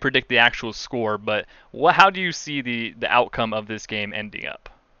won't make you predict the actual score, but how do you see the outcome of this game ending up?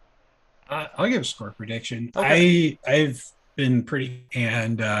 I'll give a score prediction. Okay. I've been pretty,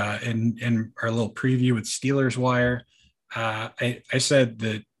 and in our little preview with Steelers Wire, I said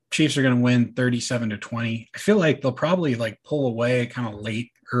that Chiefs are going to win 37-20. I feel like they'll probably pull away kind of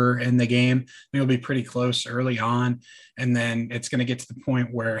later in the game. It'll be pretty close early on. And then it's going to get to the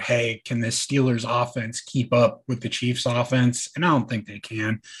point where, hey, can this Steelers offense keep up with the Chiefs offense? And I don't think they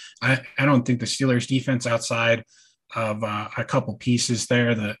can. I don't think the Steelers defense, outside of a couple pieces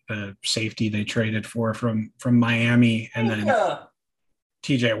there, the safety they traded for from Miami, and then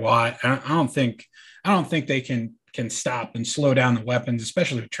TJ Watt, I don't think they can stop and slow down the weapons,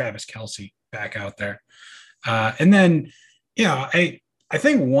 especially with Travis Kelce back out there. And then, I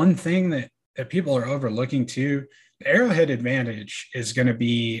think one thing that people are overlooking too, the Arrowhead advantage is going to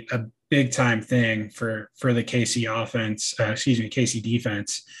be a big time thing for the KC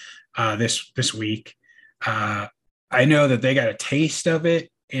defense this week. I know that they got a taste of it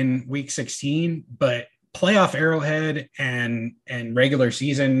in week 16, but playoff Arrowhead and regular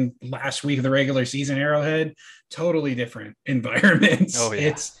season, last week of the regular season Arrowhead, totally different environments. Oh,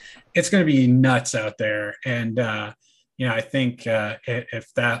 yeah. It's going to be nuts out there. And, I think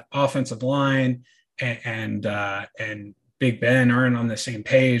if that offensive line and Big Ben aren't on the same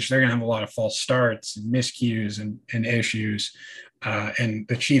page, they're going to have a lot of false starts and miscues and issues. And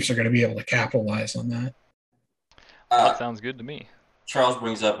the Chiefs are going to be able to capitalize on that. That sounds good to me. Charles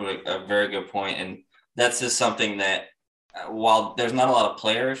brings up a very good point, and that's just something that while there's not a lot of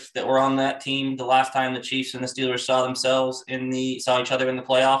players that were on that team the last time the Chiefs and the Steelers saw each other in the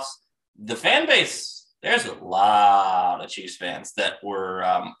playoffs, the fan base, there's a lot of Chiefs fans that were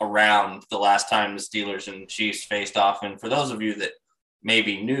around the last time the Steelers and Chiefs faced off. And for those of you that may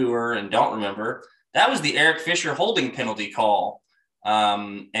be newer and don't remember, that was the Eric Fisher holding penalty call,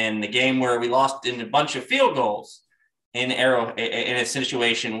 and the game where we lost in a bunch of field goals in a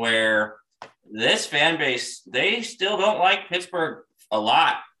situation where this fan base, they still don't like Pittsburgh a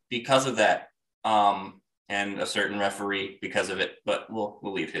lot because of that, and a certain referee because of it. But we'll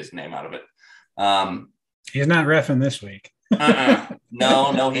leave his name out of it. He's not reffing this week.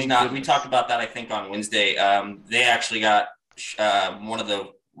 No, he's not. We talked about that, I think, on Wednesday. They actually got one of the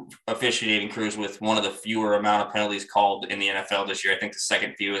officiating crews with one of the fewer amount of penalties called in the NFL this year. I think the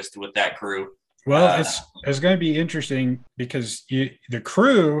second fewest with that crew. Well, it's going to be interesting because the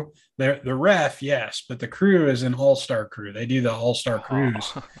crew, the ref, yes, but the crew is an all-star crew. They do the all-star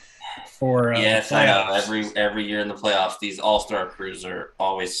crews. for yes, I know. Every year in the playoffs, these all-star crews are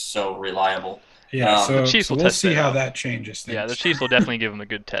always so reliable. Yeah, the Chiefs will we'll test see how out. that changes things. Yeah, the Chiefs will definitely give them a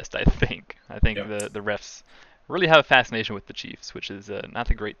good test, I think. I think the refs really have a fascination with the Chiefs, which is not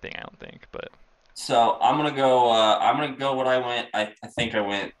a great thing, I don't think. But so I'm gonna go. What I went. I think I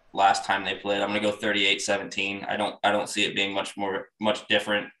went last time they played. I'm gonna go 38-17. I don't see it being much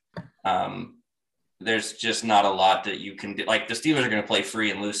different. There's just not a lot that you can do. Like, the Steelers are going to play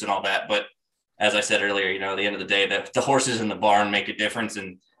free and loose and all that. But as I said earlier, at the end of the day, the horses in the barn make a difference.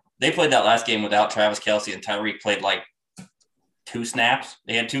 And they played that last game without Travis Kelce, and Tyreek played like 2 snaps.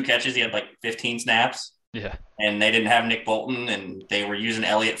 They had 2 catches. He had like 15 snaps. Yeah. And they didn't have Nick Bolton, and they were using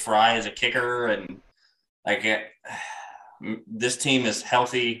Elliott Fry as a kicker. And this team is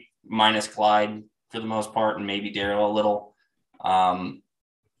healthy minus Clyde for the most part, and maybe Darryl a little.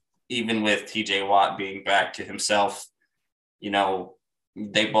 Even with TJ Watt being back to himself,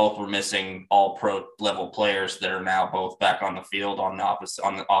 they both were missing all pro level players that are now both back on the field on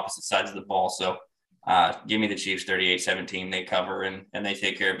the opposite sides of the ball. So give me the Chiefs 38-17. They cover and they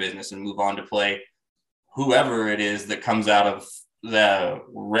take care of business and move on to play whoever it is that comes out of the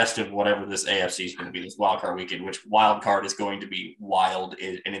rest of whatever this AFC is going to be this wild card weekend, which wild card is going to be wild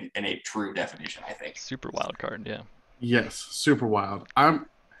in a true definition, I think. Super wild card. Yeah. Yes. Super wild.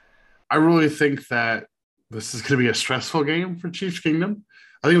 I really think that this is going to be a stressful game for Chiefs Kingdom.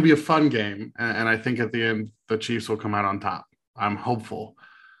 I think it'll be a fun game, and I think at the end the Chiefs will come out on top. I'm hopeful.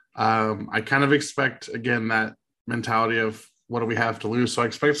 I kind of expect, again, that mentality of what do we have to lose. So I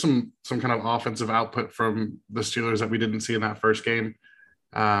expect some kind of offensive output from the Steelers that we didn't see in that first game.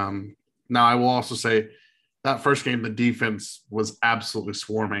 Now, I will also say that first game, the defense was absolutely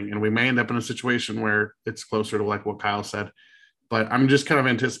swarming, and we may end up in a situation where it's closer to like what Kyle said. But I'm just kind of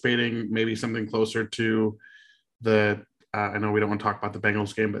anticipating maybe something closer to I know we don't want to talk about the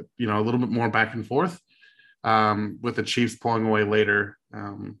Bengals game, but, a little bit more back and forth with the Chiefs pulling away later.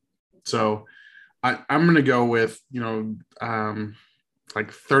 So I'm going to go with, like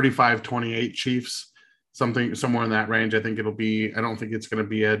 35-28 Chiefs, somewhere in that range. I don't think it's going to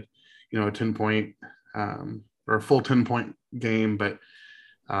be a 10-point or a full 10-point game, but,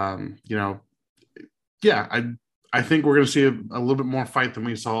 I think we're going to see a little bit more fight than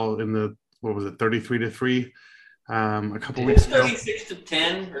we saw in the 33-3 a couple weeks ago.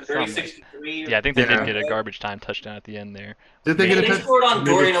 36-10 or 36-3. Yeah, I think they did get a garbage time touchdown at the end there. Did they get a touchdown? They scored on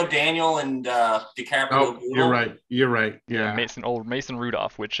Dorian O'Daniel and DiCaprio. Oh, you're right. Yeah. Mason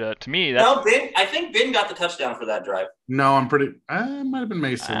Rudolph, which to me that's I think Ben got the touchdown for that drive. No, it might have been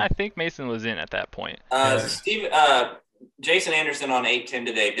Mason. I think Mason was in at that point. Jason Anderson on 810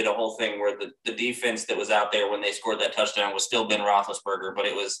 today did a whole thing where the defense that was out there when they scored that touchdown was still Ben Roethlisberger, but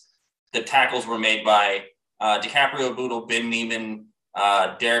it was the tackles were made by DiCaprio Bootle, Ben Neiman,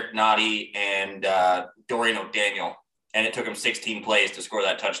 Derek Nottie, and Dorian O'Daniel. And it took him 16 plays to score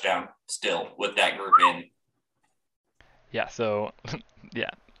that touchdown still with that group in. Yeah, so,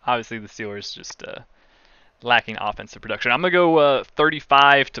 obviously the Steelers just lacking offensive production. I'm going to go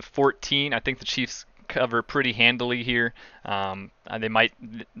 35-14. I think the Chiefs cover pretty handily here. The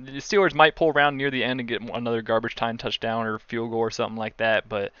Steelers might pull around near the end and get another garbage time touchdown or field goal or something like that,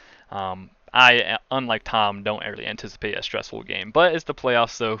 but I, unlike Tom, don't really anticipate a stressful game. But it's the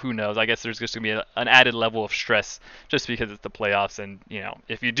playoffs, so who knows? I guess there's just going to be an added level of stress just because it's the playoffs, and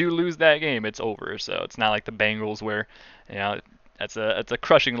if you do lose that game, it's over. So it's not like the Bengals where it's a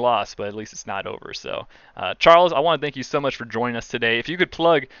crushing loss, but at least it's not over. So, Charles, I want to thank you so much for joining us today. If you could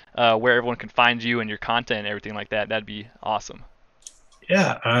plug where everyone can find you and your content and everything like that, that'd be awesome.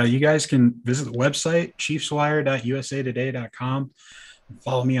 Yeah, you guys can visit the website, chiefswire.usatoday.com.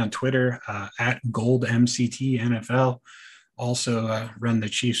 Follow me on Twitter at GoldMCTNFL. Also run the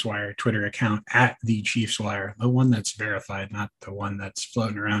Chiefs Wire Twitter account at the Chiefs Wire, the one that's verified, not the one that's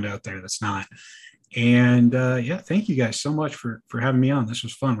floating around out there that's not. And thank you guys so much for having me on. This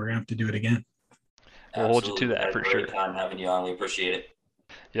was fun. We're gonna have to do it again. We'll hold you to that for sure. Great time having you on. We appreciate it.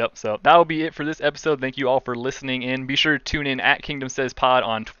 Yep, so that will be it for this episode. Thank you all for listening in. Be sure to tune in at Kingdom Says Pod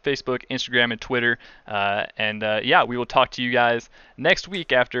on Facebook, Instagram, and Twitter. We will talk to you guys next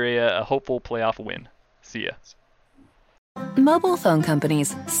week after a hopeful playoff win. See ya. Mobile phone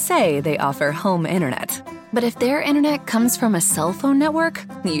companies say they offer home internet. But if their internet comes from a cell phone network,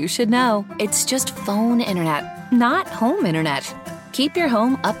 you should know. It's just phone internet, not home internet. Keep your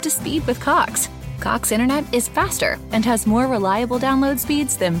home up to speed with Cox. Cox Internet is faster and has more reliable download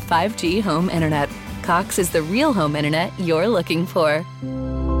speeds than 5G home internet. Cox is the real home internet you're looking for.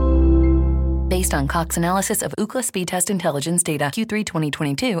 Based on Cox analysis of Ookla speed test intelligence data Q3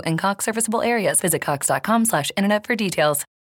 2022 and Cox serviceable areas, visit cox.com/internet for details.